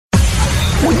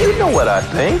You know what I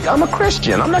think. I'm a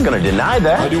Christian. I'm not going to deny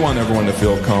that. I do want everyone to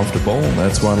feel comfortable, and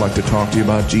that's why I'd like to talk to you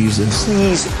about Jesus.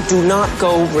 Please do not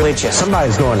go religious.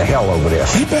 Somebody's going to hell over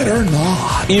this. He better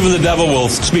not. Even the devil will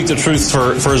speak the truth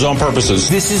for his own purposes.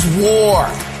 This is war.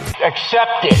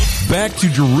 Accept it. Back to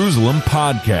Jerusalem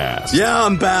podcast. Yeah,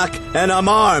 I'm back, and I'm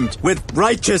armed with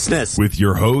righteousness. With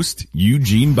your host,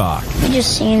 Eugene Bach. He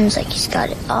just seems like he's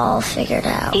got it all figured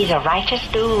out. He's a righteous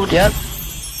dude. Yep.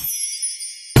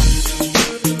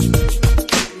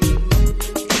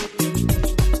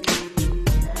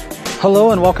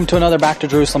 Hello and welcome to another Back to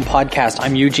Jerusalem podcast.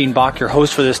 I'm Eugene Bach, your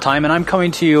host for this time, and I'm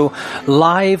coming to you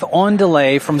live on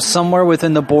delay from somewhere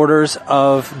within the borders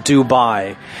of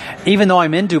Dubai. Even though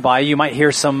I'm in Dubai, you might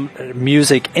hear some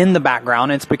music in the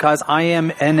background. It's because I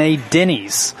am in a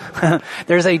Denny's.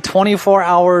 There's a 24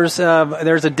 hours,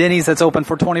 there's a Denny's that's open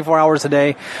for 24 hours a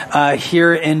day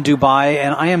here in Dubai,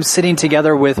 and I am sitting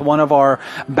together with one of our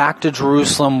Back to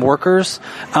Jerusalem workers.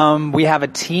 We have a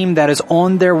team that is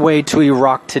on their way to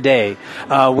Iraq today.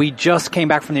 We just came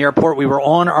back from the airport. We were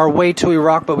on our way to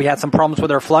Iraq, but we had some problems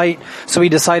with our flight, so we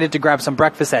decided to grab some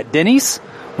breakfast at Denny's,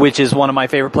 which is one of my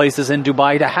favorite places in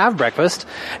Dubai to have breakfast.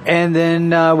 And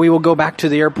then we will go back to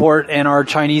the airport, and our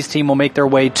Chinese team will make their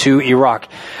way to Iraq.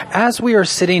 As we are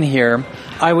sitting here,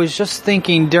 I was just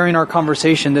thinking during our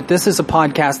conversation that this is a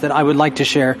podcast that I would like to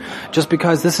share, just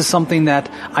because this is something that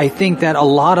I think that a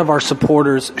lot of our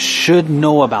supporters should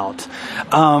know about.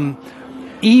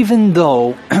 Even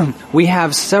though we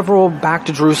have several Back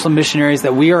to Jerusalem missionaries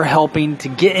that we are helping to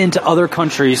get into other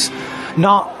countries,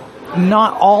 not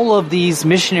all of these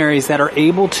missionaries that are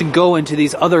able to go into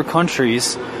these other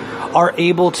countries are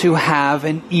able to have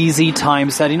an easy time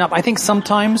setting up. I think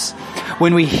sometimes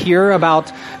when we hear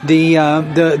about the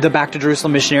Back to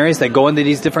Jerusalem missionaries that go into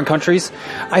these different countries,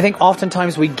 I think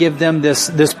oftentimes we give them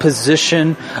this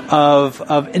position of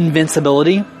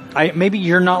invincibility. Maybe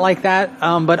you're not like that,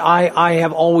 but I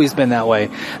have always been that way,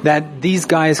 that these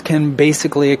guys can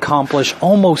basically accomplish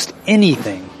almost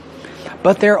anything.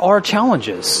 But there are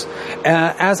challenges.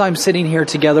 As I'm sitting here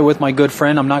together with my good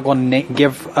friend, I'm not going to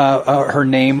give her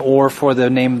name or for the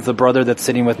name of the brother that's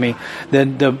sitting with me.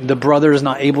 The brother is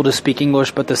not able to speak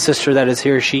English, but the sister that is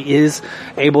here, she is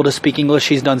able to speak English.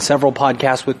 She's done several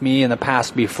podcasts with me in the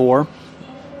past before.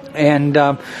 And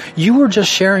you were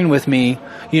just sharing with me,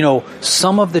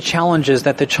 some of the challenges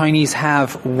that the Chinese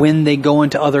have when they go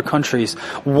into other countries.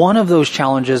 One of those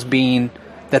challenges being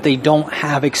that they don't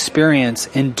have experience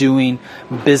in doing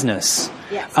business.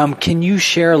 Yes. Can you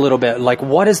share a little bit, like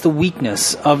what is the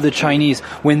weakness of the Chinese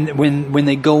when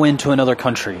they go into another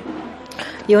country?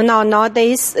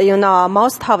 Nowadays,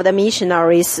 most of the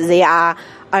missionaries, they are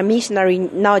a missionary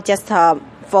not just for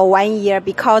 1 year,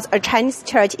 because a Chinese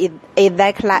church is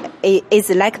like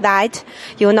that.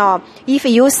 If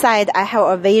you said, I have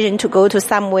a vision to go to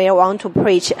somewhere, want to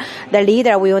preach, the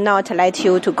leader will not let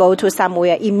you to go to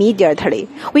somewhere immediately.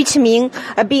 Which means,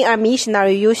 being a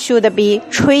missionary, you should be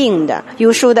trained.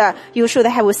 You should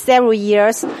have several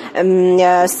years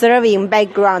serving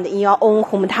background in your own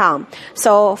hometown.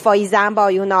 So, for example,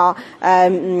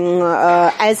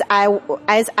 as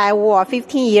I was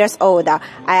 15 years old,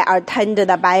 I attended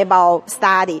the Bible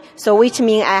study. So, which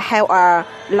means I have a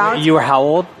large... You were how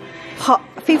old?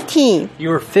 15. You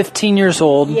were 15 years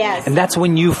old? Yes. And that's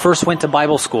when you first went to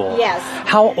Bible school? Yes.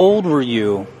 How old were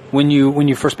you when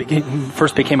you first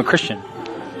became a Christian?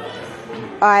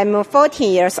 I'm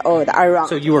 14 years old, around.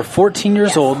 So you were 14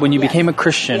 years old when you became a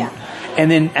Christian. Yeah.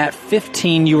 And then at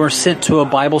 15, you were sent to a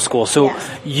Bible school. So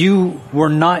you were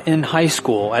not in high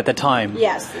school at the time.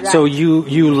 Yes. Right. So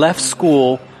you left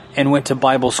school and went to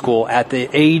Bible school at the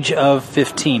age of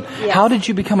 15. Yes. How did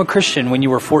you become a Christian when you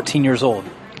were 14 years old?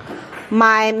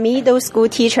 My middle school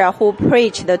teacher who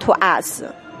preached to us.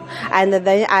 And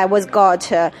then I was got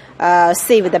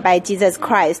saved by Jesus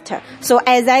Christ. So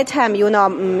at that time,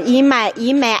 in my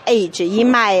age,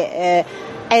 in my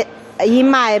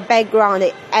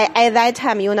background, at that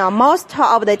time, most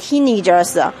of the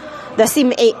teenagers, the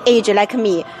same age like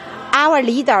me, our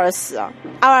leaders,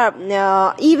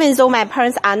 even though my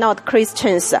parents are not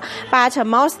Christians, but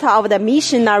most of the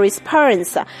missionaries'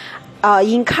 parents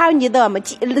encourage them,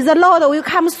 the Lord will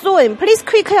come soon. Please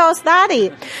quit your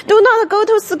study. Do not go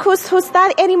to school to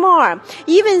study anymore.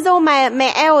 Even though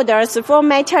my elders from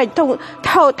my church told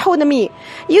me,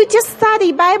 you just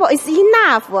study Bible is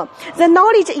enough. The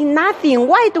knowledge is nothing.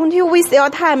 Why don't you waste your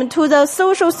time to the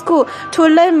social school to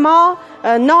learn more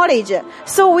knowledge?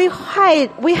 So we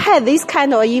had this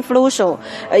kind of influence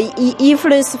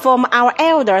from our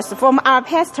elders, from our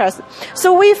pastors.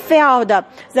 So we felt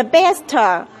the best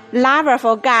lover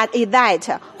for God is that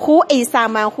who is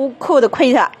someone who could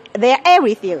quit their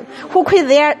everything, who quit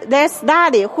their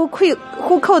study, who could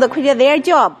quit their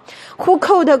job, who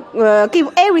could give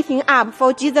everything up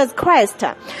for Jesus Christ.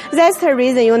 That's the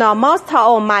reason, most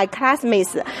of my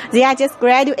classmates, they are just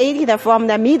graduated from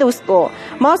the middle school.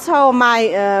 Most of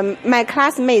my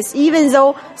classmates, even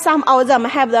though some of them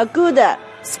have the good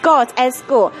scores at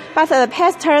school, but the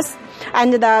pastors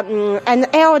and the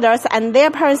elders and their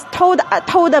parents told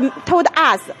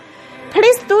us,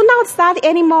 please do not study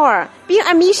anymore. Being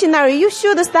a missionary, you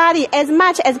should study as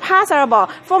much as possible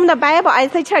from the Bible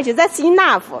at the church. That's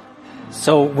enough.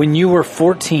 So when you were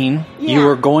 14, you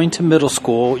were going to middle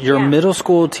school. Your middle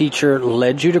school teacher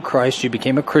led you to Christ. You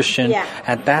became a Christian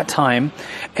at that time.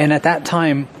 And at that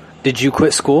time, did you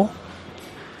quit school?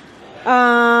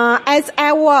 As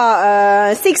I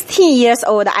was 16 years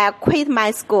old, I quit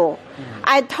my school.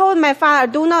 I told my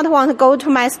father, do not want to go to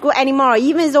my school anymore,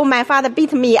 even though my father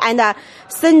beat me and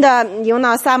send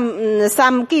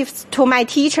some gifts to my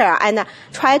teacher and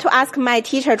try to ask my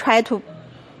teacher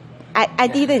I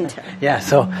didn't. Yeah,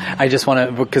 so I just want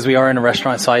to, because we are in a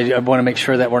restaurant, so I want to make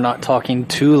sure that we're not talking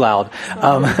too loud.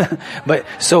 But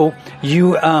so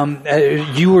you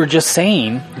were just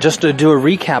saying, just to do a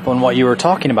recap on what you were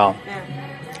talking about,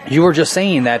 you were just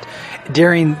saying that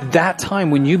during that time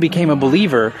when you became a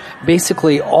believer,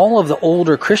 basically all of the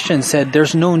older Christians said,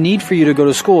 there's no need for you to go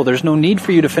to school. There's no need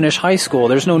for you to finish high school.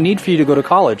 There's no need for you to go to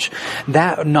college.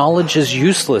 That knowledge is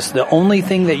useless. The only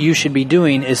thing that you should be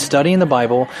doing is studying the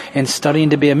Bible and studying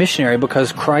to be a missionary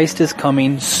because Christ is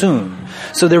coming soon.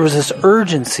 So there was this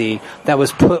urgency that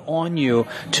was put on you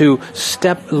to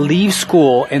leave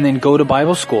school and then go to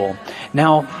Bible school.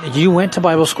 Now, you went to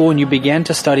Bible school and you began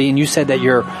to study, and you said that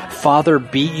your father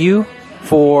beat you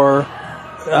for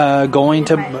going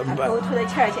to go to the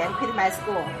church and quit my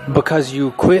school. Because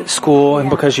you quit school and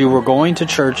because you were going to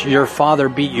church, your father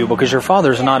beat you because your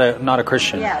father's not a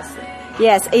Christian.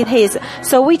 Yes, it is.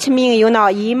 So which means,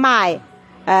 in my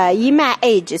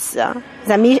ages,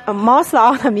 most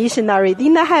of the missionary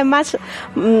didn't have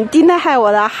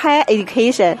a high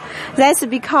education. That's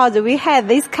because we had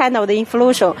this kind of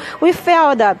influence. We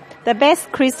felt the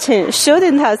best Christian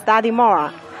shouldn't study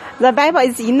more. The Bible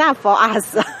is enough for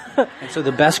us. And so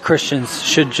the best Christians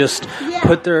should just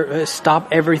stop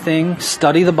everything,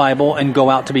 study the Bible, and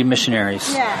go out to be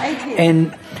missionaries. Yeah, it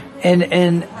is.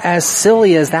 And as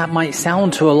silly as that might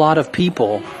sound to a lot of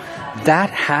people, that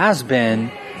has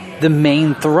been the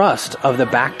main thrust of the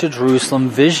Back to Jerusalem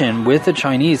vision with the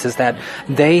Chinese, is that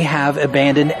they have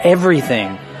abandoned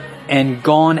everything and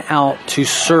gone out to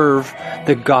serve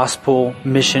the gospel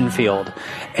mission field.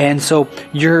 And so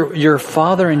your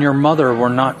father and your mother were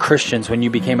not Christians when you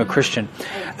became a Christian.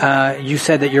 You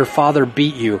said that your father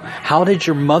beat you. How did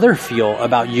your mother feel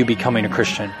about you becoming a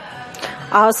Christian?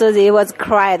 Also, they was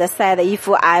cried, said if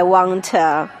I want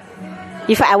to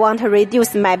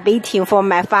reduce my beating for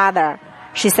my father,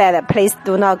 she said, please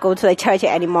do not go to the church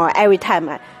anymore. Every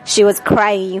time she was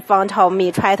crying in front of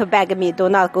me, trying to beg me, do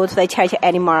not go to the church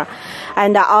anymore.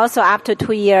 And also after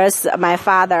 2 years, my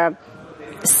father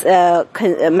felt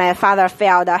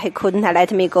that he couldn't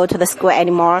let me go to the school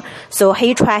anymore. So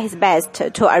he tried his best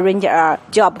to arrange a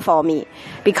job for me.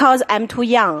 Because I'm too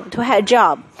young to have a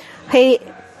job, he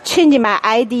changed my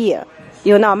idea.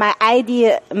 My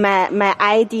idea.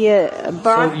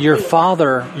 So your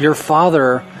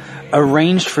father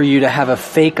arranged for you to have a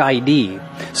fake ID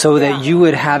so that you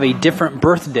would have a different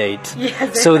birth date,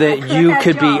 so that you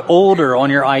could be older on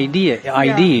your ID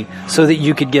so that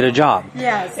you could get a job.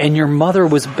 Yes. And your mother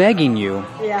was begging you,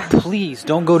 please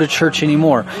don't go to church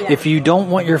anymore. If you don't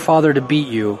want your father to beat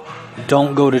you,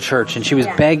 don't go to church. And she was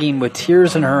begging with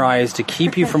tears in her eyes to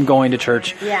keep you from going to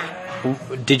church.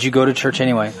 Did you go to church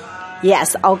anyway?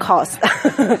 Yes, of course.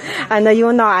 And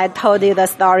I told you the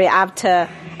story after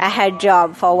I had a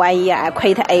job for 1 year. I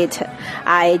quit it.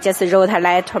 I just wrote a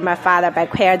letter to my father,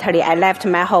 but quietly I left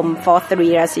my home for 3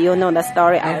 years. You know the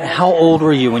story. How old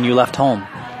were you when you left home?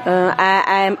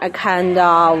 I'm a kind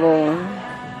of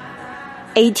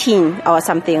 18 or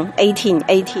something.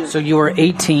 18. So you were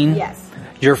 18. Yes.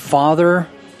 Your father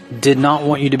did not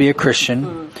want you to be a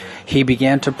Christian. He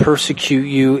began to persecute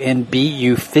you and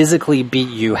physically beat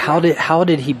you. How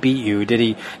did he beat you? Did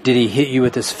he hit you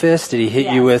with his fist? Did he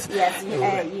hit you with? Yes,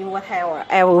 in whatever,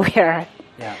 everywhere.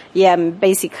 Yeah,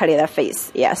 basically the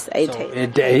face. Yes,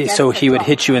 so he would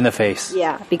hit you in the face.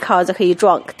 Yeah, because he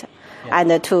drunk.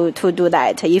 And to do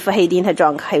that, if he didn't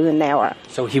drunk, he will never.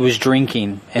 So he was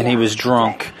drinking and he was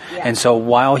drunk. And so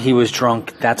while he was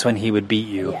drunk, that's when he would beat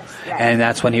you. And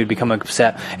that's when he would become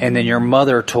upset. And then your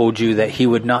mother told you that he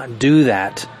would not do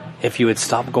that if you would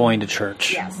stop going to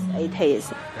church. Yes, it is.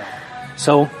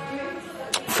 So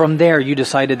from there, you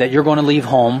decided that you're going to leave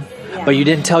home, but you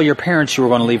didn't tell your parents you were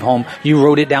going to leave home. You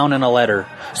wrote it down in a letter.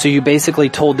 So you basically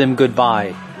told them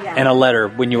goodbye in a letter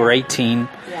when you were 18.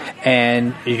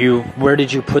 And where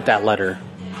did you put that letter?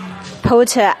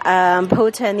 Put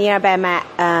nearby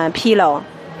my pillow.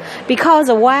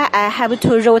 Because why I have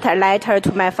to write a letter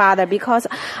to my father? Because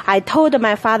I told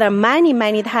my father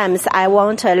many times I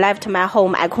want to left my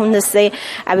home. I couldn't say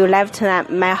I will left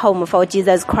my home for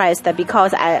Jesus Christ,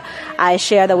 because I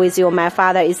shared with you my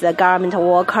father is a government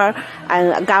worker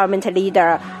and a government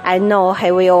leader. I know he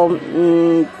will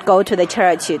go to the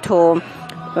church to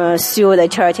sue the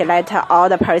church, let all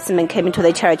the policemen came to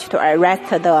the church to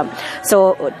arrest them.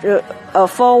 So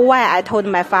for why I told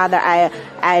my father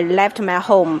I left my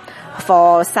home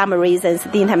for some reasons,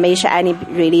 didn't mention any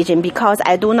religion, because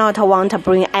I do not want to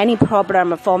bring any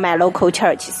problem for my local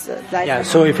churches.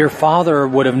 So if your father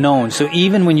would have known, so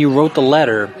even when you wrote the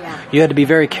letter, you had to be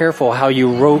very careful how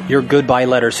you wrote your goodbye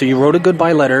letter. So you wrote a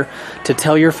goodbye letter to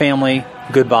tell your family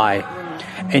goodbye.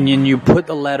 And then you put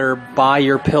the letter by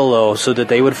your pillow so that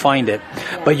they would find it.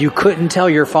 But you couldn't tell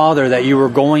your father that you were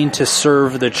going to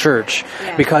serve the church.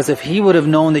 Because if he would have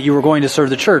known that you were going to serve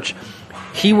the church,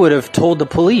 he would have told the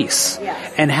police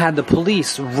and had the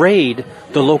police raid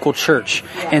the local church.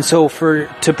 And so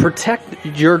to protect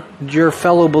your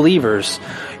fellow believers,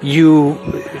 you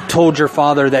told your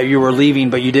father that you were leaving,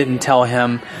 but you didn't tell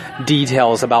him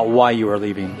details about why you were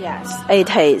leaving. Yes,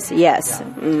 it is, yes.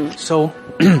 So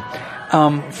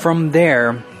from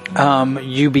there,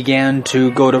 you began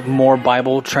to go to more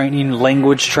Bible training,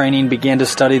 language training, began to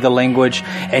study the language,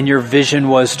 and your vision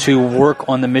was to work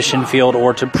on the mission field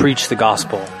or to preach the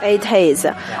gospel. It is.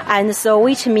 And so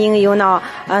which means,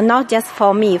 not just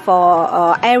for me,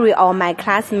 for every of my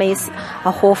classmates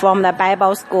who from the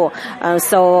Bible school.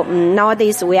 So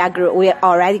nowadays we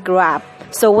already grew up.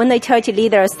 So when the church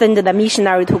leader send the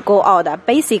missionary to go out,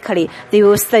 basically they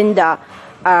will send a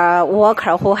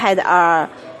worker who had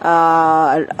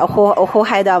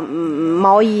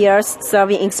more years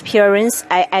serving experience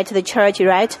at the church,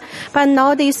 right? But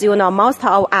nowadays, most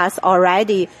of us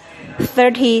already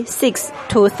 36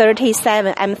 to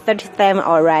 37. I'm 37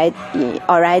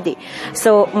 already.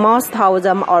 So most of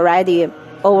them already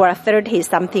over 30,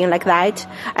 something like that.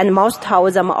 And most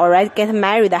of them already get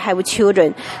married, have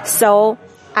children. So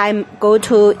I go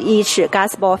to each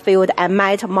gospel field and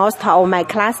met most of my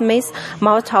classmates,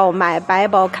 most of my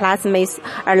Bible classmates,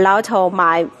 a lot of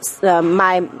my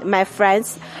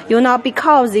friends,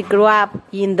 because they grew up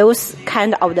in those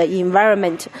kind of the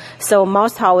environment. So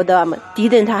most of them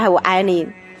didn't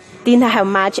have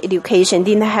much education,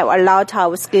 didn't have a lot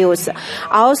of skills.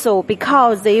 Also,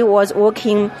 because they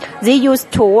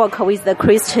used to work with the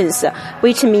Christians,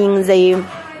 which means they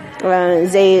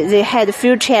had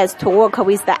few chance to work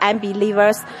with the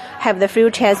unbelievers, have the few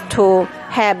chance to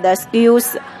have the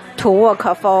skills to work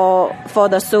for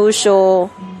the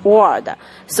social world.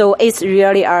 So it's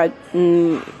really a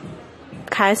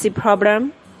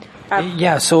problem.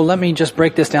 So let me just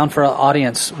break this down for our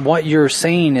audience. What you're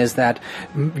saying is that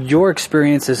your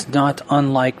experience is not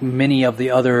unlike many of the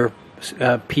other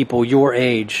people your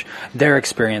age, their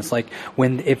experience. Like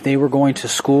if they were going to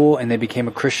school and they became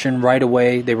a Christian right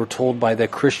away, they were told by the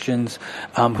Christians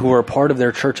who were a part of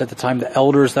their church at the time, the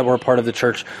elders that were a part of the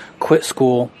church, quit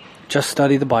school, just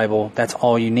study the Bible, that's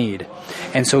all you need.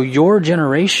 And so your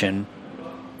generation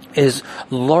is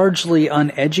largely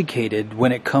uneducated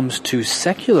when it comes to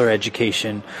secular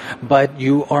education, but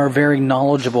you are very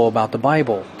knowledgeable about the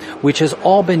Bible, which has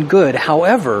all been good.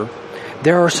 However,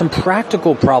 there are some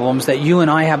practical problems that you and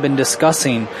I have been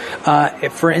discussing.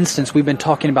 For instance, we've been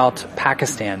talking about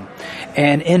Pakistan.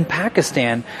 And in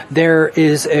Pakistan, there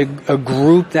is a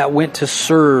group that went to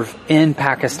serve in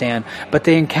Pakistan, but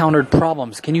they encountered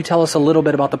problems. Can you tell us a little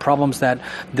bit about the problems that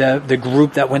the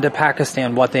group that went to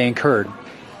Pakistan, what they incurred?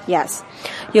 Yes.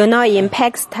 In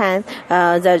Pakistan,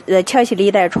 the church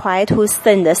leader tried to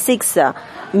send 6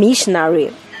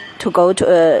 missionaries to go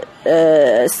to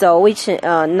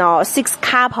 6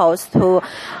 couples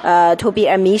to be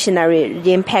a missionary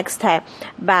in Pakistan,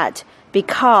 but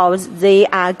because they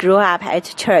grew up at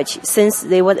church since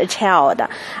they were a child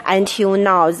until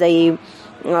now, they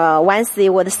once they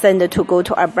were sent to go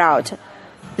to abroad,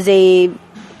 they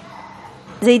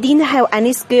didn't have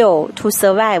any skill to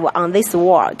survive on this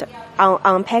world,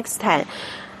 on Pakistan.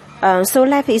 So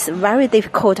life is very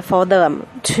difficult for them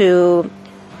to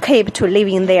keep to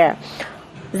living there.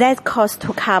 That caused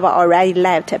 2 couples already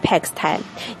left Pakistan.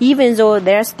 Even though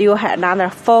there still have another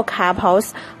 4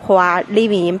 couples who are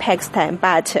living in Pakistan,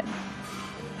 but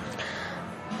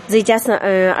they just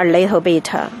earn a little bit.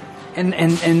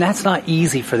 And that's not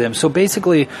easy for them. So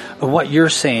basically, what you're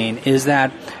saying is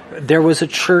that there was a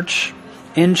church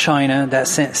in China that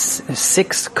sent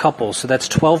 6 couples. So that's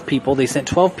 12 people. They sent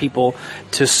 12 people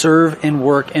to serve and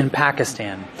work in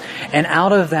Pakistan. And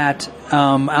out of that,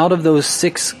 out of those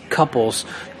 6 couples,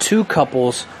 2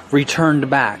 couples returned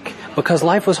back because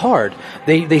life was hard.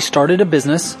 They started a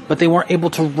business, but they weren't able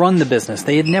to run the business.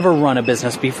 They had never run a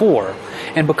business before.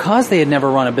 And because they had never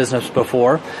run a business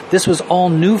before, this was all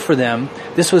new for them.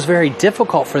 This was very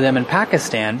difficult for them in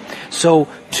Pakistan. So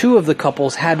 2 of the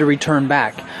couples had to return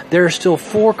back. There are still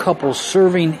 4 couples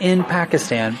serving in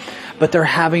Pakistan, but they're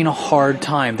having a hard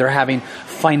time. They're having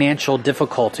financial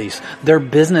difficulties. Their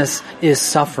business is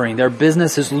suffering. Their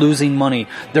business is losing money.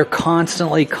 They're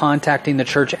constantly contacting the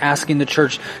church, asking the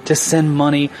church to send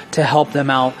money to help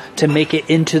them out, to make it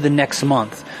into the next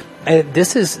month.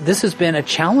 This has been a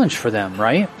challenge for them,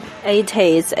 right? It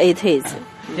is.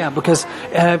 Yeah, because,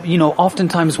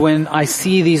 oftentimes when I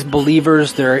see these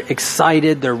believers, they're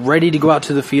excited, they're ready to go out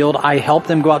to the field. I help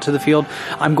them go out to the field.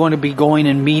 I'm going to be going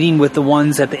and meeting with the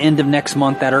ones at the end of next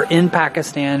month that are in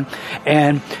Pakistan.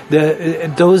 And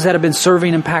those that have been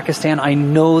serving in Pakistan, I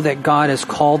know that God has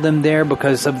called them there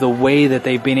because of the way that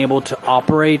they've been able to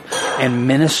operate and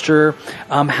minister.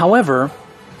 However,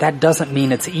 that doesn't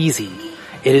mean it's easy.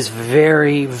 It is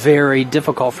very, very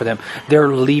difficult for them. They're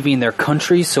leaving their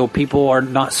country, so people are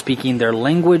not speaking their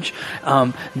language.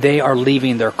 They are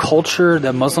leaving their culture.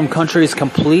 The Muslim country is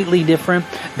completely different.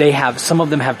 Some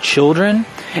of them have children,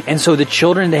 and so the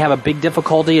children, they have a big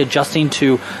difficulty adjusting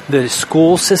to the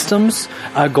school systems,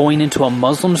 going into a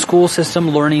Muslim school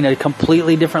system, learning a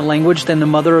completely different language than the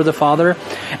mother or the father.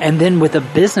 And then with a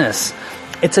business,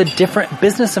 it's a different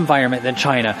business environment than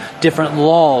China. Different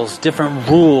laws, different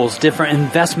rules, different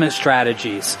investment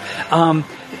strategies.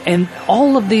 And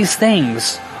all of these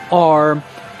things are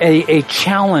a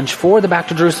challenge for the Back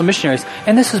to Jerusalem missionaries.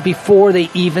 And this is before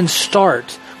they even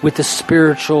start with the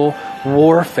spiritual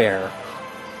warfare.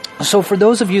 So for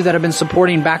those of you that have been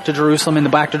supporting Back to Jerusalem and the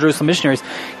Back to Jerusalem missionaries,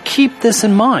 keep this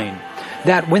in mind.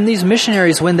 That when these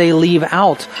missionaries, when they leave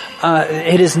out,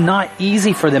 it is not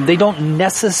easy for them. They don't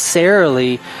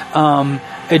necessarily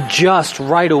adjust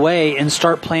right away and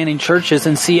start planting churches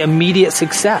and see immediate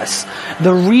success.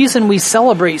 The reason we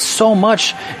celebrate so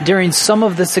much during some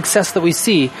of the success that we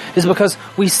see is because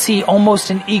we see almost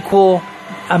an equal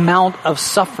amount of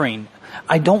suffering.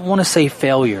 I don't want to say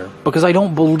failure, because I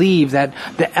don't believe that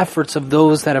the efforts of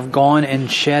those that have gone and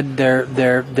shed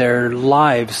their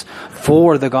lives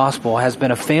for the gospel has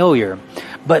been a failure.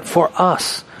 But for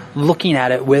us, looking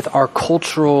at it with our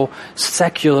cultural,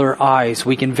 secular eyes,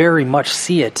 we can very much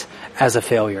see it as a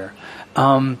failure.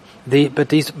 But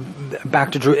these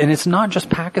back to Jerusalem, and it's not just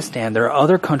Pakistan. There are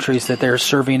other countries that they're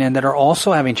serving in that are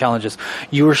also having challenges.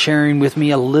 You were sharing with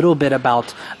me a little bit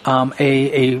about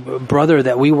a brother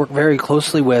that we work very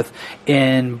closely with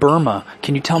in Burma.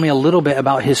 Can you tell me a little bit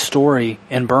about his story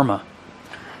in Burma?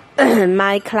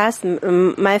 My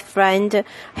friend,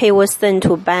 he was sent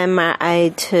to Burma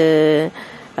at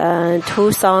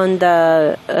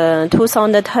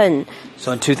 2010.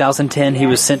 So in 2010, he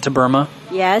was sent to Burma?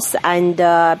 Yes, and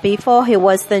before he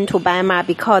was sent to Burma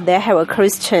because they have a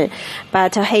Christian,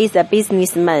 but he's a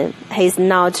businessman. He's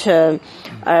not a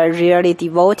really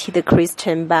devoted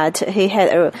Christian, but he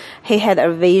had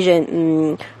a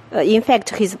vision. In fact,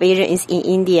 his vision is in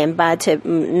Indian, but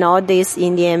not this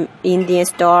Indian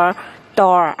store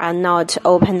are not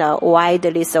opened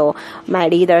widely. So my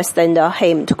leader sent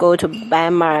him to go to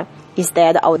Burma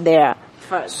instead out there.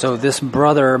 So this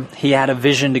brother, he had a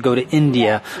vision to go to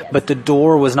India, but the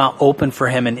door was not open for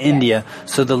him in India.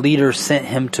 So the leader sent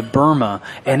him to Burma.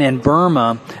 And in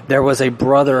Burma, there was a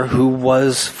brother who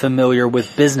was familiar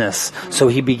with business. So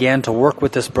he began to work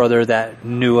with this brother that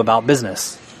knew about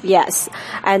business. Yes,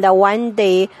 and one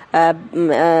day, but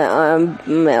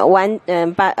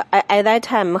at that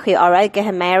time he already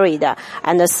get married,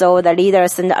 and so the leader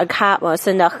sent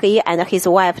he and his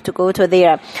wife to go to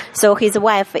there. So his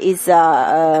wife is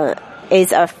a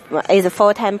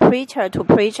full-time preacher to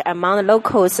preach among the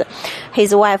locals.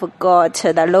 His wife got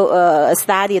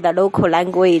study the local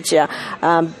language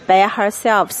by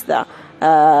herself.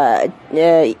 God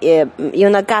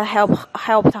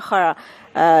helped her.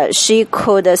 She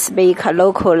could speak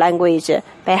local language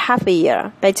by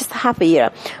just half a year.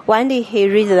 One day he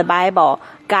read the Bible.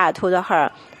 God told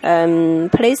her,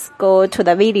 please go to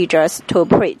the villagers to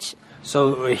preach.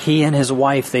 So he and his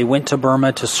wife, they went to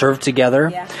Burma to serve together.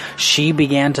 Yeah. She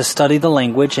began to study the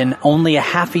language, and only a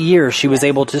half a year she was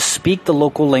able to speak the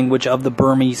local language of the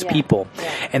Burmese people.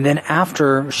 Yeah. And then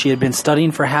after she had been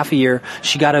studying for half a year,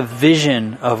 she got a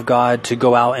vision of God to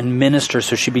go out and minister,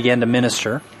 so she began to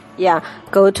minister. Yeah,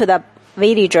 go to the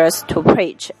villagers to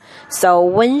preach. So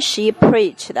when she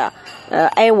preached,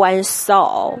 everyone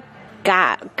saw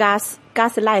God's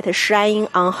light shining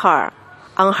on her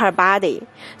body.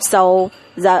 So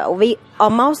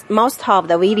most of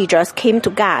the villagers came to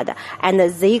God, and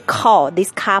they called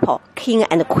this couple king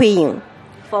and queen.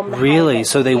 Really?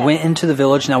 So they went into the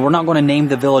village. Now, we're not going to name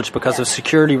the village because of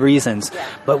security reasons,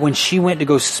 but when she went to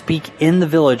go speak in the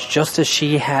village, just as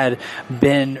she had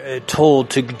been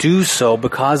told to do so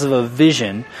because of a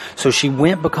vision, so she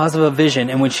went because of a vision,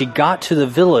 and when she got to the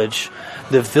village,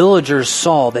 the villagers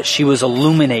saw that she was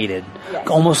illuminated,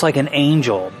 almost like an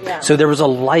angel. So there was a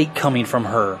light coming from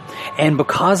her. And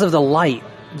because of the light,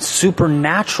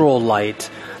 supernatural light,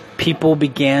 people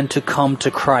began to come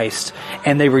to Christ,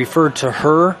 and they referred to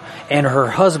her and her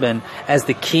husband as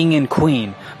the king and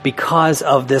queen because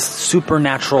of this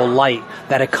supernatural light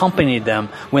that accompanied them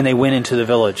when they went into the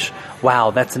village. Wow,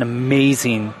 that's an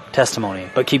amazing testimony.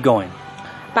 But keep going.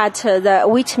 But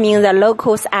which means the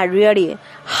locals are really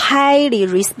highly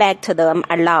respect them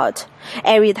a lot.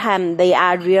 Every time they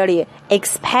are really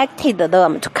expected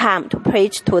them to come to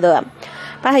preach to them.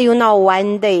 But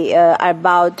one day,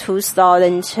 about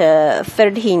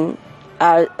 2013,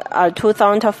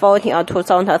 2014 or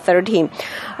 2013,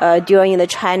 during the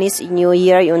Chinese New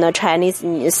Year, Chinese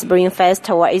Spring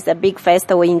Festival is a big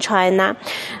festival in China.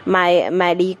 My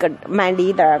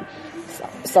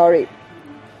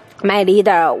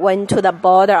leader went to the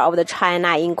border of the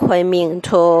China in Kunming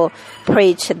to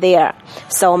preach there.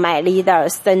 So my leader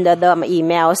sent them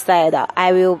email, said,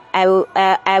 I will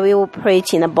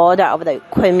preach in the border of the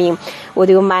Kunming. Would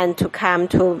you mind to come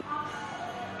to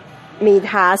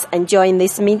meet us and join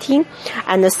this meeting?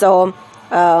 And so,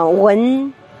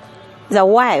 when the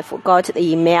wife got the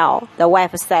email, the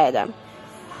wife said,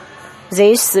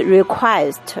 this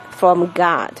request from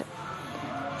God,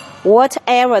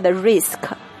 whatever the risk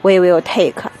we will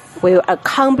take, we will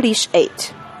accomplish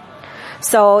it.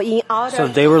 So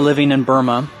they were living in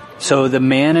Burma. So the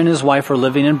man and his wife were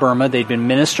living in Burma. They'd been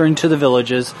ministering to the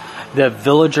villages. The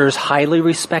villagers highly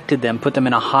respected them, put them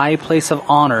in a high place of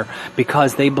honor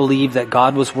because they believed that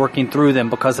God was working through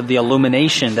them because of the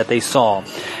illumination that they saw.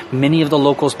 Many of the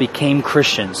locals became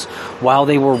Christians. While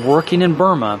they were working in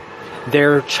Burma,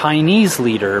 their Chinese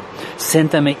leader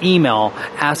sent them an email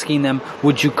asking them,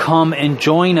 would you come and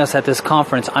join us at this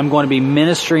conference? I'm going to be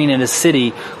ministering in a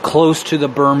city close to the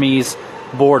Burmese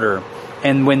border.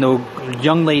 And when the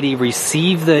young lady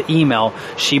received the email,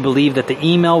 she believed that the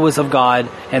email was of God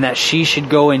and that she should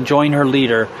go and join her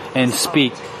leader and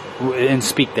speak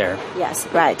there. Yes,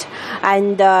 right.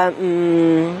 And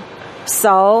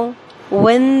so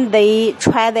when they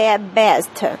try their best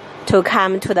to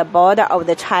come to the border of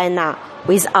the China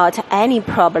without any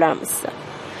problems.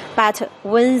 But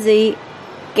when they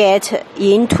get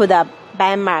into the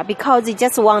Burma, because they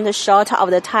just want a short of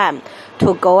the time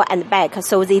to go and back,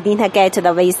 so they didn't get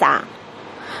the visa.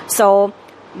 So,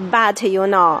 but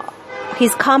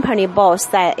his company boss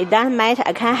said, it doesn't matter,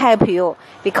 I can help you,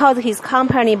 because his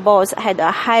company boss had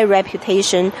a high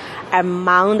reputation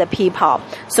among the people.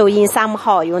 So in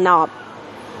somehow,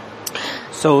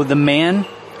 So the man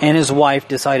and his wife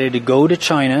decided to go to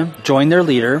China, join their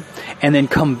leader, and then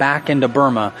come back into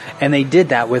Burma. And they did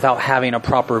that without having a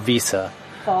proper visa.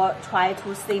 For try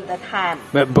to save the time.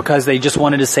 But because they just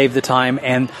wanted to save the time.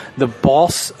 And the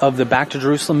boss of the Back to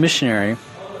Jerusalem missionary,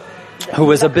 who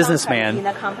was a businessman,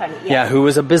 who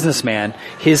was a businessman,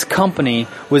 his company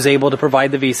was able to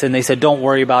provide the visa, and they said, don't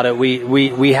worry about it.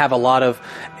 We have a lot of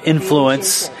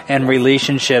influence and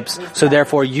relationships, so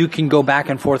therefore you can go back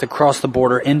and forth across the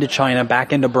border into China,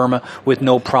 back into Burma with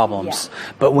no problems.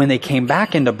 But when they came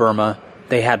back into Burma,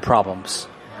 they had problems.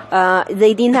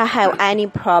 They didn't have any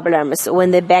problems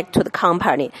when they back to the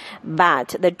company,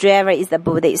 but the driver is the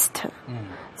Buddhist.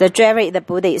 The driver is the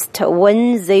Buddhist.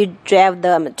 When they drive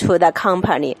them to the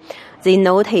company, they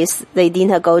notice they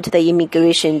didn't go to the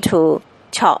immigration to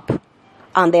chop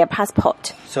on their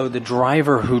passport. So the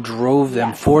driver who drove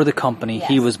them for the company,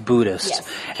 he was Buddhist.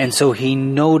 And so he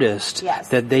noticed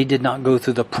that they did not go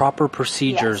through the proper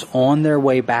procedures on their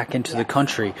way back into the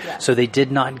country. So they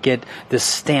did not get the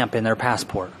stamp in their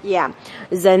passport. Yeah.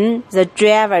 Then the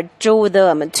driver drove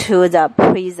them to the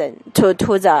prison, to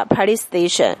the police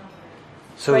station.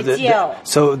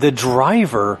 So the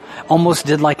driver almost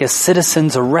did like a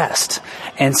citizen's arrest.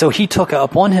 And so he took it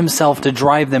upon himself to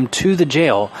drive them to the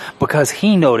jail because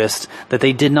he noticed that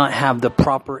they did not have the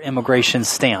proper immigration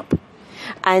stamp.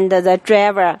 And the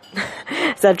driver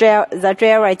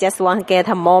just want to get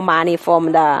more money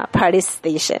from the police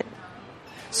station.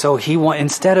 So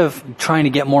instead of trying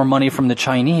to get more money from the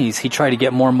Chinese, he tried to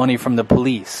get more money from the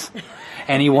police.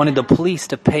 And he wanted the police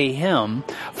to pay him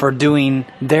for doing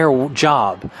their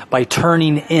job by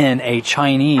turning in a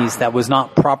Chinese that was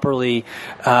not properly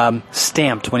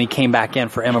stamped when he came back in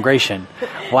for immigration.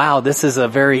 Wow, this is a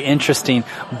very interesting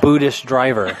Buddhist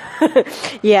driver.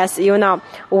 Yes,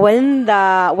 when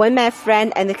my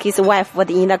friend and his wife were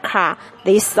in the car,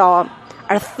 they saw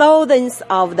thousands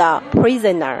of the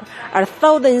prisoners,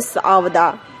 thousands of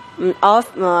the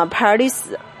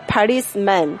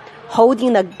policemen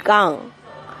holding the gun,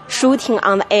 shooting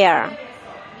on the air,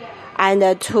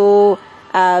 and to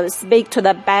speak to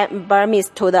the Burmese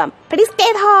to them, please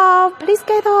get off.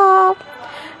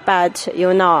 But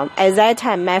at that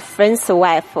time, my friend's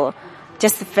wife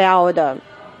just felt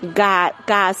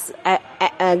gas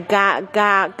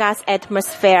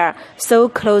atmosphere so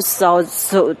close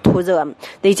to them.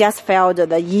 They just felt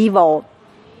the evil.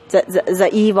 The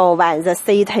evil one, the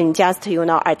Satan just,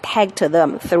 attacked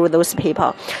them through those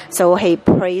people. So he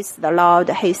praised the Lord,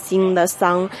 he sing the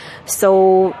song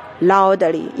so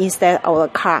loudly inside of the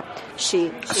car.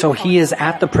 So he is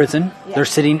at the prison. Yeah. They're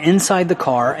sitting inside the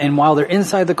car, and while they're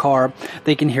inside the car,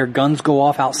 they can hear guns go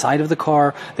off outside of the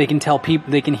car. They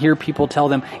can hear people tell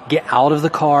them, get out of the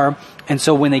car. And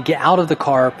so when they get out of the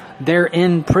car, they're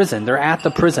in prison. They're at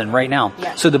the prison right now.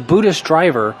 Yeah. So the Buddhist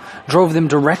driver drove them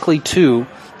directly to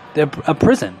a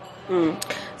prison.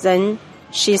 Then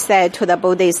she said to the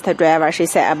Buddhist driver, she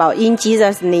said in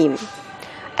Jesus' name,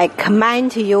 I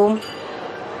command you,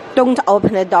 don't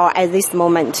open the door at this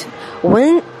moment.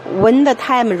 When the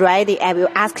time is ready, I will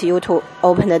ask you to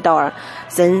open the door.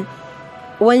 Then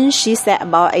when she said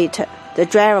about it, the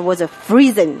driver was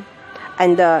freezing,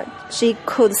 and she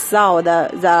could saw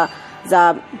the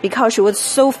because she was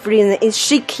so freezing, it's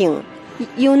shaking.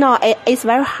 It's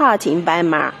very hot in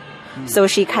Burma. So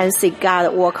she can see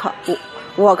God work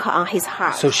on his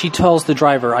heart. So she tells the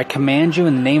driver, I command you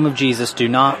in the name of Jesus, do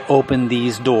not open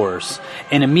these doors.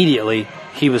 And immediately,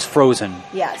 he was frozen.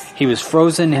 Yes. He was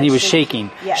frozen and he was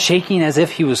shaking. Yes. Shaking as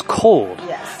if he was cold.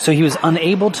 Yes. So he was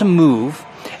unable to move,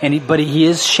 but he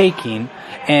is shaking.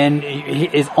 And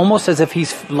it's almost as if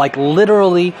he's like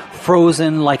literally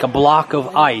frozen like a block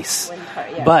of ice.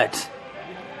 But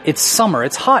it's summer.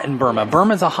 It's hot in Burma.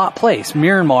 Burma's a hot place.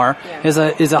 Myanmar is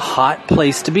a hot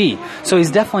place to be. So he's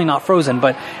definitely not frozen.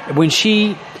 But when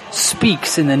she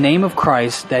speaks in the name of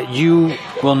Christ that you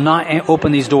will not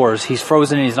open these doors, he's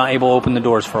frozen and he's not able to open the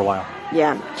doors for a while.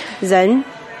 Yeah. Then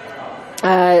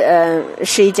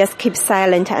she just keeps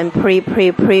silent and pray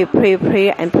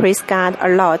and praise God a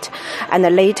lot. And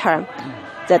later,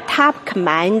 the top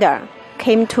commander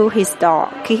came to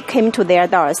their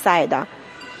door side.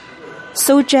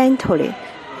 So gently,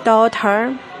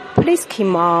 daughter, please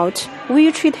come out. We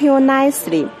treat you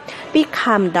nicely. Be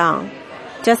calm down.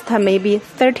 Just maybe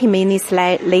 30 minutes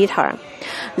later,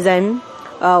 then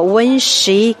when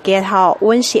she and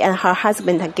her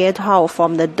husband get out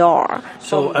from the door.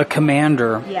 So a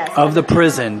commander of the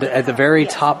prison, at the very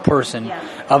top person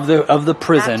of the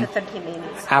prison,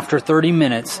 after 30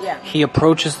 minutes, he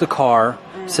approaches the car,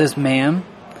 says, "Ma'am,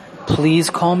 please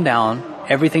calm down.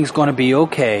 Everything's going to be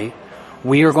okay.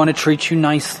 We are going to treat you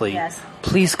nicely.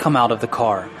 Please come out of the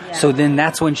car." So then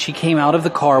that's when she came out of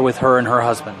the car with her and her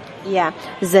husband. Yeah.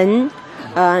 Then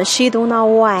she don't know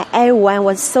why everyone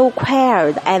was so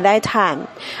quiet at that time.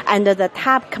 And the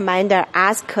top commander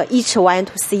asked each one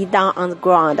to sit down on the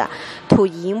ground to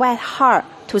invite her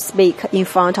to speak in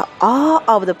front of all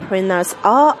of the prisoners,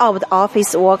 all of the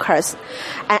office workers.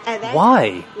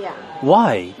 Why? Yeah.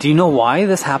 Why? Do you know why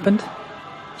this happened?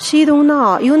 She don't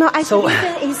know.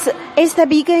 It's the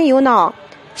beginning,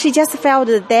 She just felt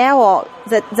the devil,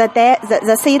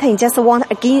 the Satan just want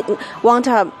to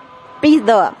beat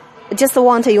them, just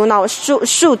want to,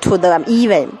 shoot to them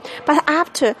even. But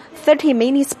after 30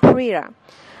 minutes prayer,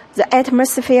 the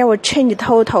atmosphere will change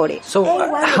totally. So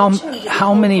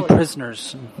how many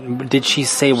prisoners did she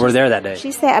say were there that day?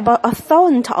 She said about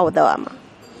 1,000 of them.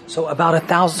 So about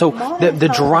 1,000. So the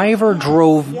driver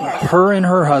drove her and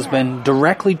her husband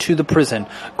directly to the prison,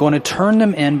 going to turn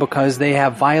them in because they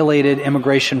have violated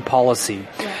immigration policy.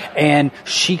 And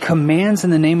she commands in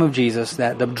the name of Jesus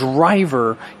that the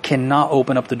driver cannot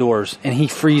open up the doors, and he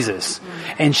freezes.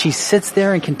 And she sits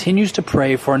there and continues to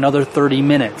pray for another 30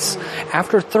 minutes.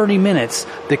 After 30 minutes,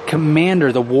 the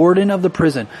commander, the warden of the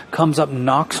prison, comes up,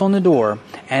 knocks on the door,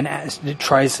 and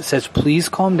says, please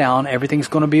calm down, everything's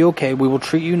going to be okay, we will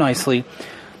treat you nicely.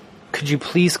 Could you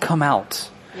please come out?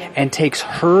 And takes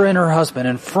her and her husband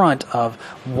in front of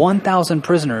 1,000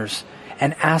 prisoners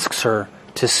and asks her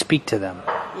to speak to them.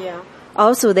 Yeah.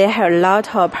 Also, there are a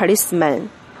lot of policemen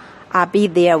be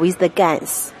there with the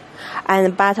guns.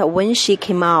 But when she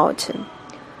came out,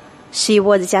 she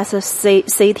was just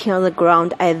sitting on the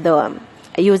ground and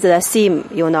used the same,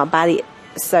 body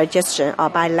suggestion or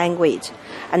body language,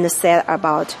 and said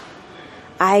about,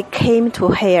 I came to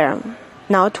here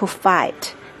not to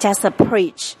fight, just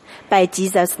preach by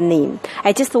Jesus' name.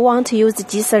 I just want to use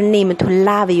Jesus' name to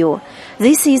love you.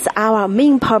 This is our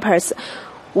main purpose.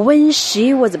 When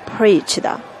she was preached,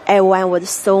 everyone was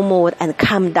so moved and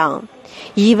calmed down.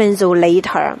 Even though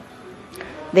later,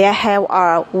 they have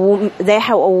a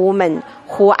woman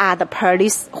who are the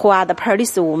police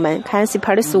woman, can I say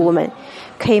police woman,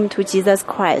 came to Jesus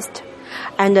Christ,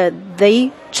 and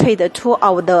they treated two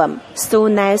of them so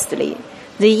nicely.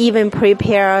 They even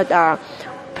prepared a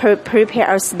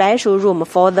special room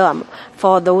for them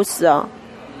for those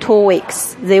 2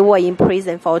 weeks. They were in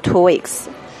prison for 2 weeks.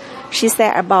 She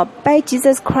said about by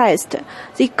Jesus Christ,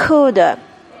 they could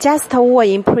just were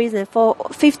in prison for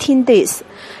 15 days.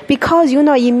 Because, in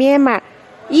Myanmar,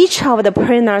 each of the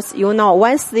prisoners,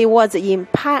 once they would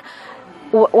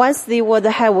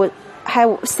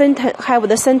have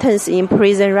the sentence in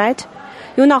prison, right?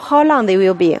 How long they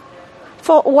will be?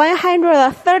 For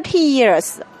 130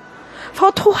 years.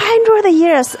 For 200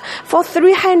 years, for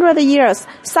 300 years,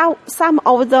 some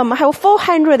of them have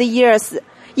 400 years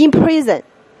in prison.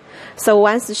 So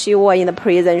once she was in the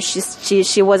prison,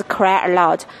 she was crying a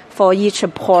lot for each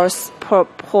poor.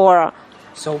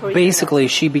 So basically,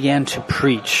 she began to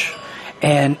preach,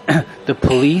 and the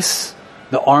police,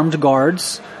 the armed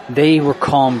guards, they were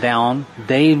calmed down.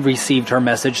 They received her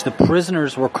message. The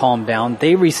prisoners were calmed down.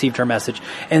 They received her message.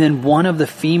 And then one of the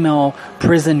female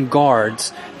prison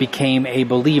guards became a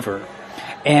believer.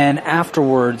 And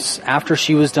afterwards, after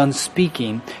she was done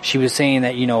speaking, she was saying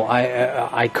that,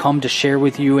 I come to share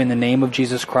with you in the name of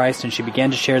Jesus Christ. And she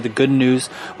began to share the good news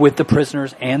with the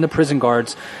prisoners and the prison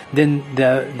guards. Then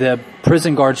the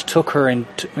prison guards took her and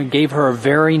gave her a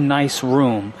very nice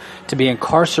room to be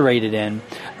incarcerated in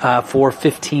for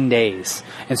 15 days.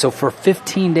 And so for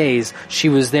 15 days, she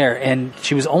was there. And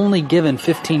she was only given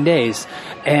 15 days.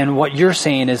 And what you're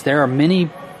saying is there are many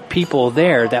people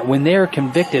there that when they're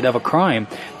convicted of a crime,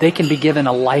 they can be given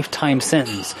a lifetime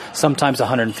sentence, sometimes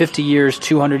 150 years,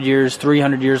 200 years,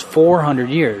 300 years, 400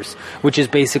 years, which is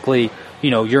basically,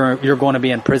 you're going to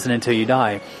be in prison until you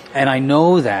die. And I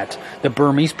know that the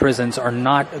Burmese prisons are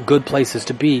not good places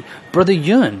to be. Brother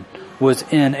Yun was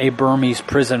in a Burmese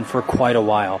prison for quite a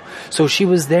while. So she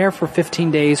was there for 15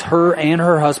 days, her and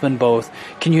her husband both.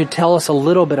 Can you tell us a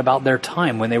little bit about their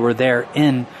time when they were there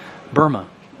in Burma?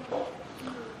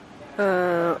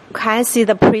 Can I see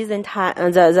the prison time,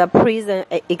 the prison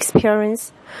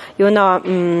experience?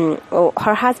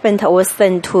 Her husband was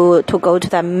sent to go to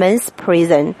the men's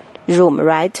prison room,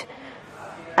 right?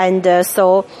 And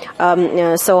so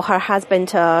her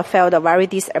husband felt very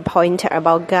disappointed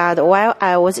about God while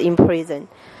I was in prison.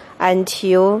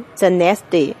 Until the next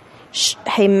day,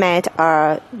 he met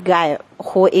a guy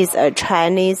who is a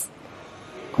Chinese,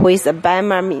 who is a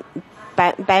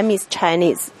Burmese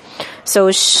Chinese. So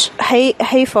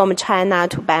he from China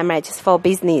to Burma just for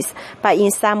business, but in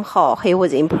somehow he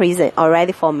was in prison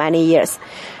already for many years.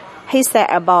 He said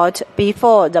about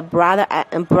before the brother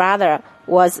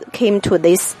came to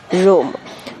this room,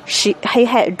 he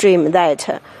had a dream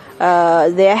that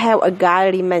there have a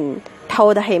godly man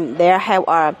told him there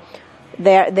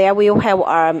will have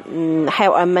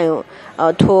a man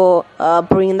to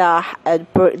bring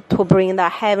the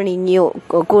heavenly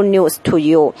good news to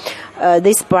you.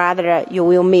 This brother you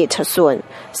will meet soon.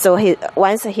 So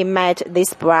once he met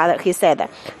this brother, he said,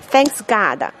 "Thanks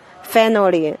God,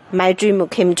 finally my dream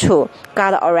came true.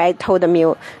 God already told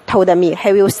me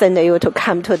He will send you to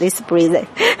come to this prison."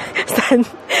 Then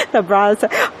the brother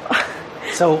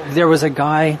said, So there was a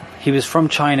guy, he was from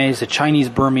China, he's a Chinese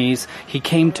Burmese. He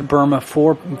came to Burma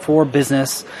for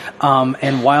business,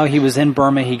 and while he was in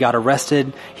Burma, he got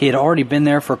arrested. He had already been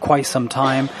there for quite some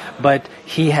time, but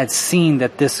he had seen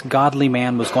that this godly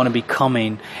man was going to be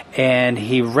coming, and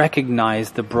he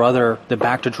recognized the brother, the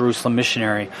Back to Jerusalem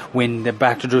missionary, when the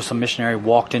Back to Jerusalem missionary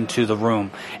walked into the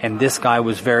room. And this guy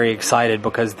was very excited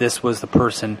because this was the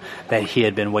person that he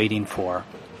had been waiting for.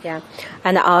 Yeah,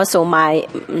 and also my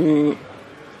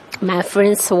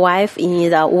friend's wife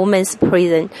in the women's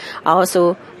prison.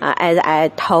 Also, as I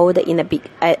told at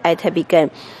the beginning,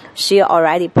 she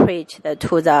already preached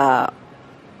to the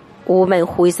woman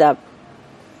who is a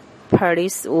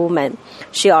police woman.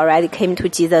 She already came to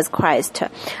Jesus Christ,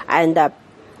 and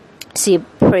she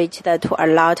preached to a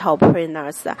lot of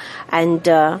prisoners, and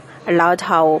a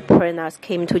lot of prisoners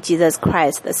came to Jesus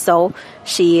Christ. So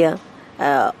she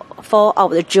full of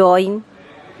the joy.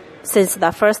 Since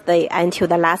the first day until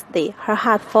the last day, her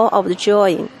heart full of the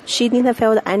joy. She didn't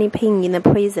feel any pain in the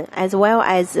prison, as well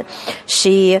as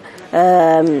she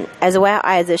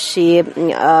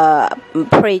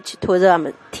preached to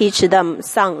them, teach them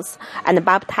songs, and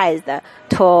baptized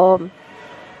to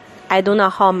I don't know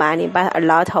how many, but a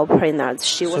lot of prisoners.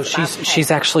 She's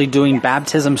actually doing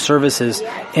baptism services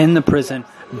in the prison,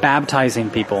 baptizing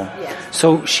people. Yes.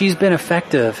 So she's been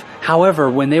effective. However,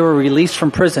 when they were released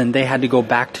from prison, they had to go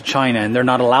back to China, and they're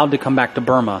not allowed to come back to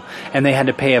Burma, and they had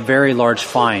to pay a very large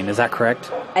fine. Is that correct?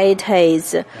 It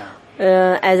is.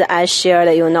 As I shared,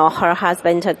 her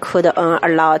husband could earn a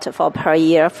lot per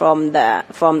year from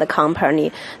the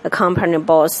company. The company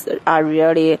boss are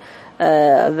really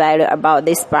value about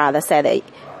this brother. Said,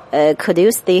 could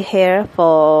you stay here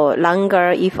for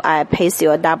longer if I pay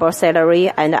you a double salary,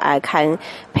 and I can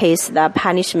pay the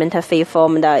punishment fee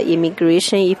from the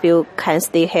immigration? If you can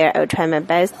stay here, I'll try my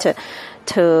best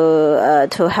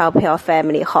to help your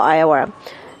family. However,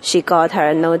 she got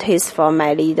her notice from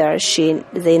my leader.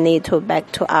 They need to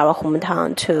back to our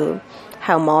hometown to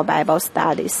have more Bible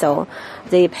study. So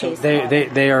they pay.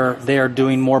 They are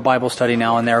doing more Bible study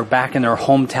now, and they're back in their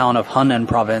hometown of Hunan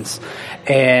province,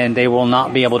 and they will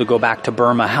not be able to go back to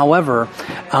Burma. However,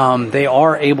 they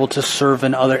are able to serve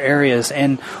in other areas.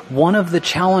 And one of the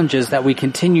challenges that we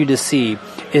continue to see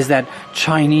is that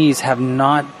Chinese have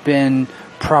not been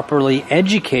properly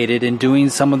educated in doing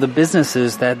some of the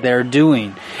businesses that they're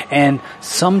doing. And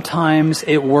sometimes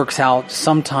it works out,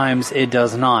 sometimes it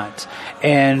does not.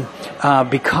 And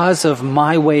because of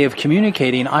my way of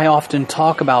communicating, I often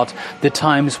talk about the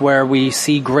times where we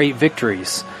see great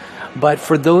victories. But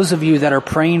for those of you that are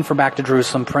praying for Back to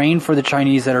Jerusalem, praying for the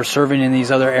Chinese that are serving in these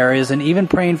other areas, and even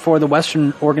praying for the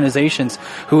Western organizations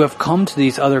who have come to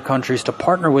these other countries to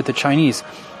partner with the Chinese,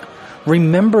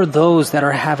 remember those that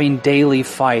are having daily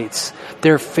fights.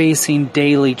 They're facing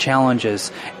daily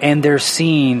challenges, and they're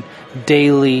seeing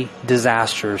daily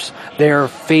disasters. They're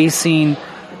facing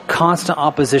constant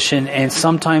opposition, and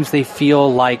sometimes they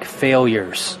feel like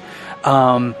failures.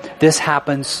 This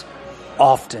happens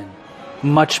often,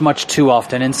 much, much too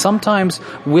often. And sometimes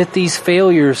with these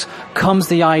failures comes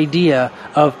the idea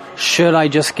of, should I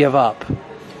just give up?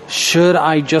 Should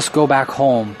I just go back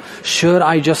home? Should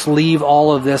I just leave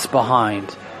all of this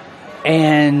behind?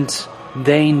 And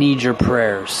they need your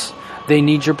prayers. They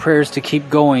need your prayers to keep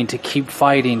going, to keep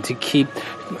fighting, to keep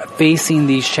facing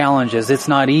these challenges. It's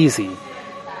not easy.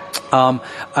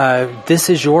 This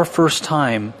is your first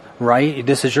time, right?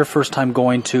 This is your first time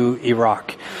going to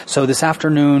Iraq. So this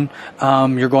afternoon,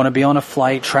 you're going to be on a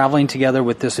flight traveling together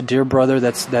with this dear brother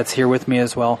that's here with me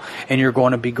as well, and you're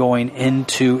going to be going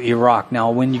into Iraq.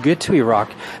 Now, when you get to Iraq,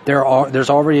 there's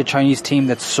already a Chinese team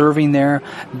that's serving there.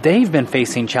 They've been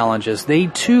facing challenges. They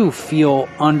too feel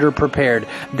underprepared.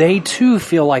 They too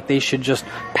feel like they should just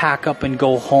pack up and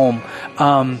go home.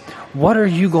 What are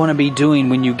you going to be doing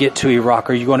when you get to Iraq?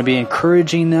 Are you going to be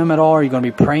encouraging them at all? Are you going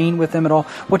to be praying with them at all?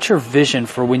 What's your vision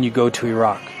for when you go to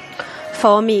Iraq?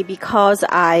 For me, because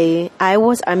I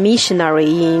was a missionary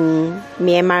in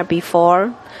Myanmar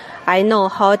before, I know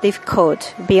how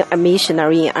difficult being a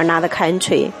missionary in another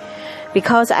country.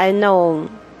 Because I know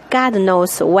God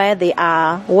knows where they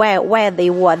are, where they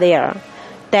were there.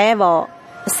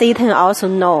 Satan also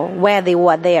know where they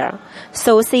were there.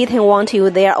 So Satan want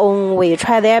you their own way,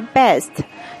 try their best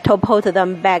to put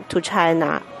them back to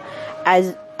China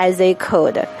as they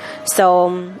could.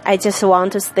 So I just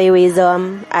want to stay with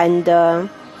them and a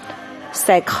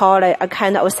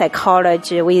kind of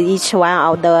psychology with each one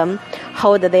of them,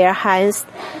 hold their hands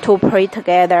to pray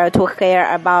together, to hear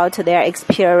about their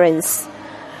experience.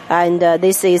 And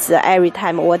this is every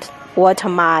time what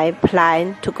my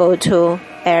plan to go to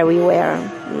everywhere.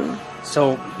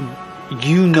 So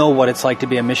you know what it's like to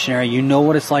be a missionary. You know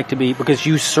what it's like to be, because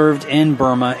you served in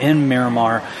Burma, in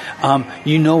Myanmar.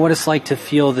 You know what it's like to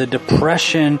feel the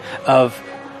depression of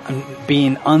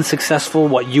being unsuccessful,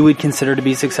 what you would consider to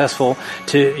be successful.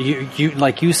 To you,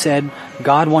 like you said,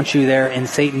 God wants you there, and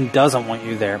Satan doesn't want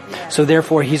you there. So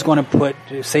therefore,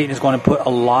 Satan is going to put a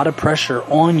lot of pressure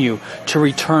on you to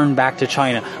return back to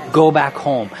China, go back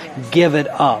home, give it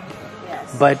up.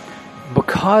 But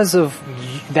because of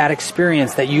that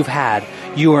experience that you've had,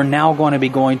 you are now going to be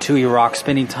going to Iraq,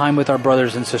 spending time with our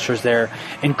brothers and sisters there,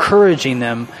 encouraging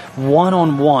them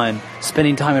one-on-one,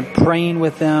 spending time and praying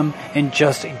with them, and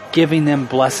just giving them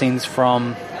blessings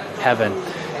from heaven.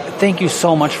 Thank you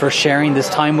so much for sharing this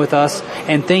time with us,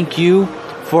 and thank you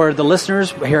for the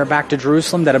listeners here at Back to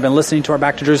Jerusalem that have been listening to our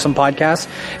Back to Jerusalem podcast.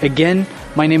 Again,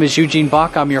 my name is Eugene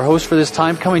Bach. I'm your host for this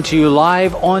time, coming to you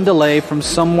live on delay from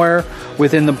somewhere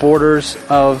within the borders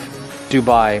of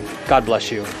Dubai. God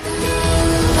bless you.